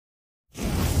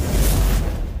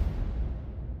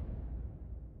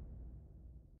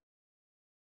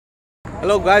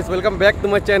Hello guys, welcome back to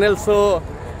my channel. सो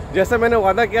जैसे मैंने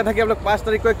वादा किया था कि हम लोग 5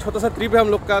 तारीख को एक छोटा सा ट्रिप है हम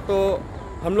लोग का, तो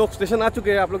हम लोग स्टेशन आ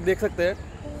चुके हैं, आप लोग देख सकते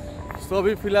हैं। सो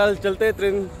अभी फ़िलहाल चलते हैं,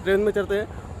 ट्रेन में चलते हैं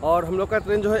और हम लोग का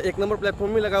ट्रेन जो है 1 नंबर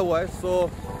प्लेटफॉर्म में लगा हुआ है। सो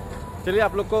चलिए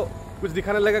आप लोग को कुछ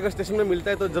दिखाने लगा, अगर स्टेशन में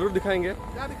मिलता है तो ज़रूर दिखाएंगे।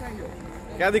 क्या दिखाएंगे?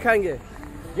 क्या दिखाएंगे?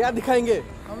 क्या दिखाएंगे?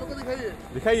 हम लोग को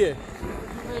दिखाइए।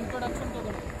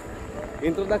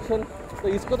 इंट्रोडक्शन तो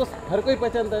इसको तो हर कोई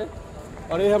पहचानता है।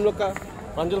 और ये हम लोग का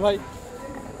प्रांजल भाई।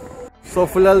 सो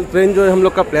फिलहाल ट्रेन जो है हम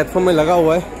लोग का प्लेटफॉर्म में लगा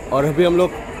हुआ है और अभी हम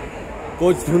लोग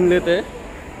कोच ढूंढ लेते हैं।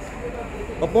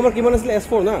 पप्पा की मन इसलिए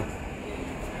S4 ना।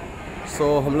 सो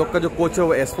हम लोग का जो कोच है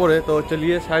वो S4 है, तो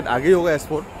चलिए शायद आगे ही होगा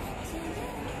S4।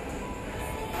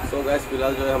 सो गाइस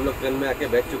फिलहाल जो है हम लोग ट्रेन में आके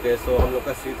बैठ चुके हैं। सो हम लोग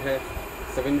का सीट है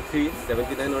 73,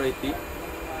 79 और 80।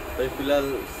 तो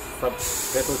फिलहाल सब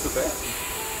सेट हो चुका है,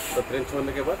 तो ट्रेन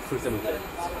छोड़ने के बाद फिर से मिलते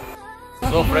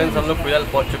हैं। सो फ्रेंड्स, हम लोग फिलहाल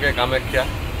पहुंच चुके हैं कामाख्या,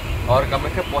 और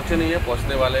कामाख्या पहुंचे नहीं है,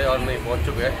 पहुंचने वाले हैं और नहीं पहुंच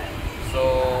चुके हैं। सो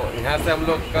यहाँ से हम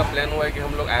लोग का प्लान हुआ है कि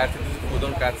हम लोग IRCTC फूड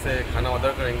ऑन कार्ट से खाना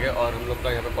ऑर्डर करेंगे। और हम लोग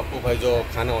का यहाँ पे पप्पू भाई जो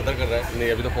खाना ऑर्डर कर रहा है,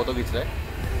 नहीं अभी तो फ़ोटो खींच रहा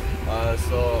है।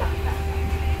 सो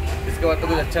इसके बाद तो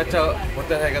कुछ अच्छा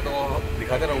होता रहेगा तो वो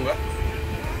दिखाते रहूँगा।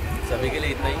 सभी के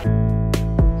लिए इतना ही।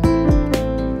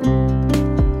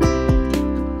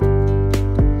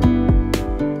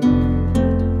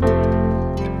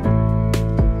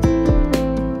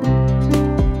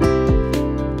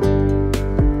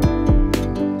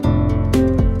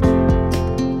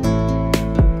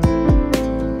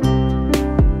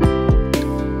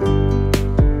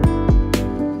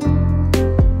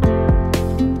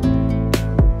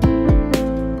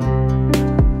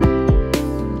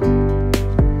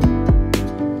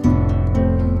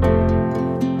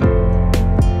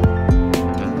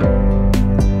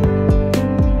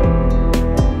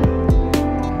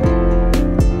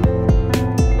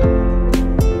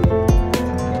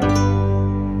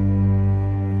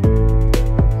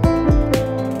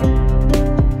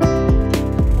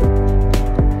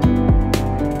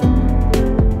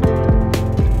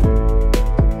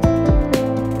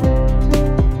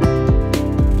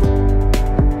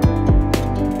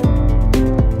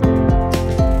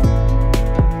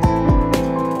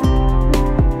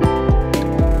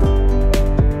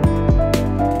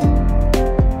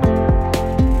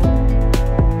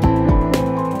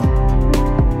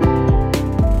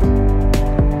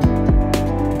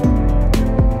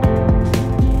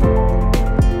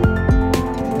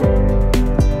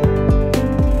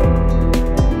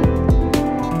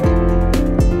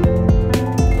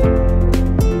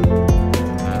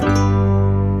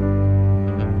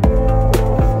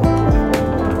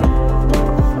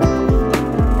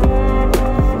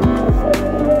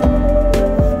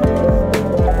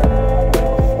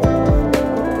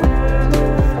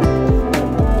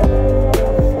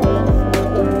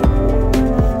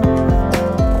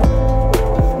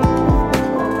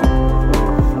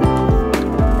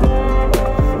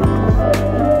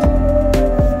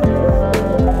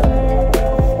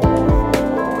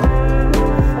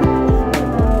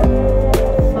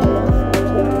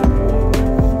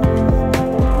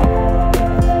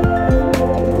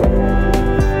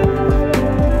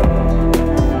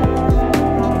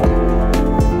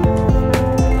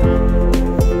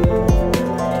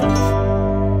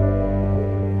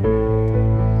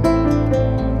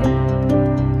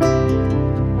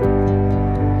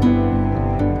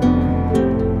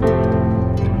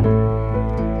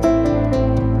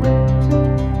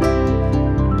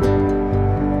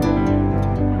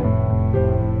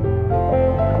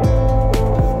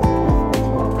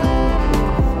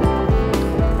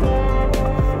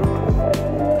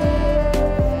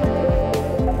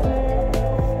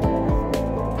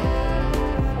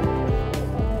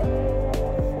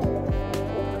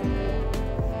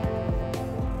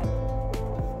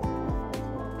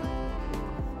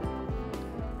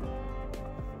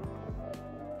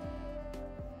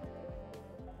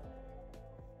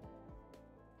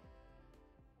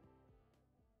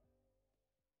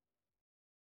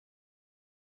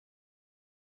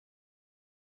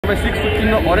 मैं 6:15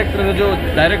 में और एक ट्रेन है जो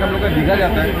डायरेक्ट हम लोग का दीघा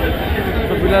जाता है।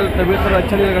 तो फिलहाल तबीयत थोड़ा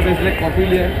अच्छा नहीं लगा था, इसलिए कॉफ़ी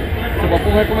लिए। तो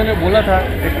पप्पू भाई को मैंने बोला था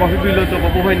एक कॉफ़ी पी लो, तो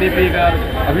पप्पू भाई नहीं पिएगा।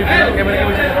 अभी फिलहाल कैमरे के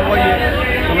पीछे पप्पू भाई है,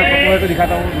 तो मैं पप्पू भाई को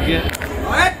दिखाता हूँ। रुकिए,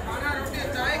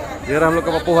 ये रहा हम लोग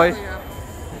का पप्पू भाई।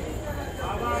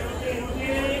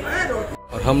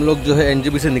 और हम लोग जो है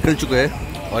NJP से निकल चुके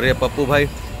हैं और ये पप्पू भाई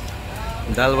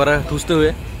दाल वड़ा ठूसते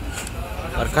हुए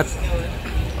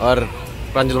और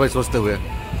प्रांजल भाई सोचते हुए।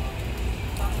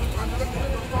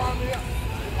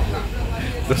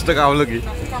 दोस्तों का हम लोग की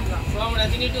From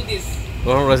Rajini to this.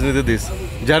 From Rajini to this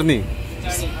journey.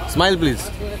 Smile please.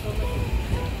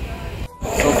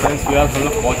 Friends फिलहाल हम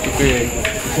लोग पहुँच चुके हैं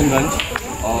किशनगंज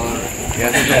और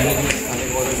यहाँ से जो हम लोग खाने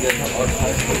को ऑर्डर किया था और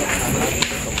खाना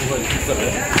सबको रिसीव कर रहे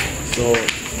हैं। तो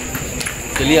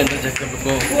चलिए अंदर जाकर हम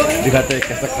लोग को दिखाते हैं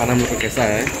कैसा खाना हम लोग का कैसा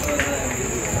है।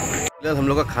 फिलहाल हम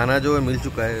लोग का खाना जो है मिल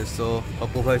चुका है। सो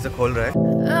पप्पू भाई से खोल रहा है।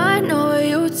 I know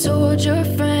you told your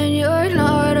friend you're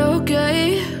not okay,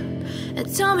 and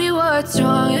tell me what's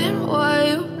wrong and why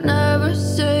you never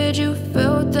said you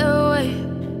felt that way.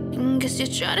 And guess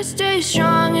you're trying to stay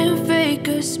strong and fake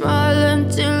a smile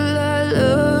until I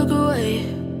look away.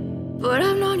 But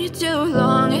I've known you too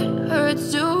long, it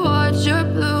hurts to watch your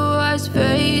blue eyes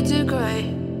fade to gray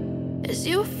as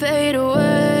you fade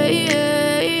away,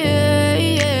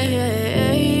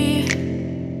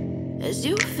 as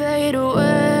you fade away.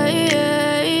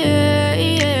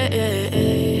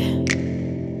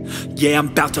 Yeah, I'm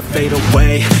about to fade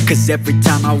away, cause every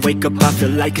time I wake up I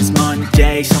feel like it's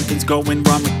Monday. Something's going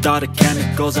wrong with all the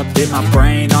chemicals up in my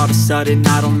brain. All of a sudden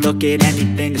I don't look at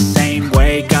anything the same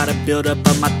way. Gotta build up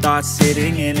of my thoughts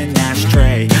sitting in an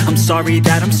ashtray. I'm sorry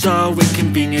that I'm so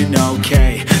inconvenient,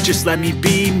 okay. Just let me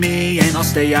be me and I'll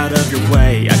stay out of your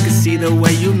way. I can see the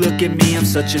way you look at me, I'm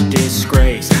such a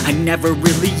disgrace. I never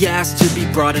really asked to be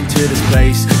brought into this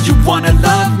place. You wanna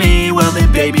love me? Well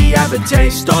then baby have a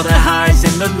taste. All the highs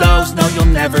and the lows, no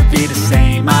you'll never be the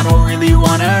same. I don't really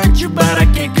wanna hurt you but I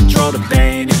can't control the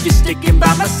pain. If you're sticking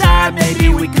by my side maybe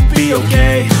we could be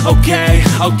okay.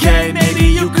 Okay, maybe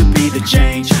you could be the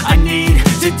change I need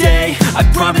today. I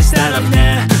promise that I've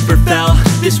never felt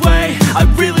this way. I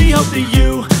really hope that you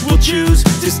will choose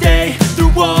to stay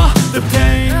through all the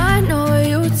pain. I know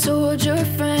you told your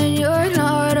friend you're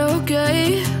not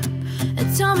okay, and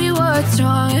tell me what's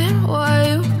wrong and why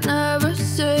you never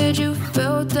said you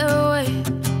felt that way.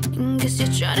 And guess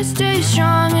you're trying to stay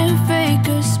strong and fake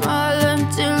a smile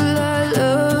until I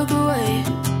look away.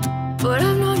 But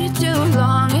I've known you too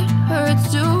long, it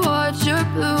hurts to watch your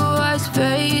blue eyes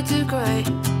fade to gray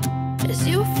as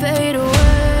you fade away.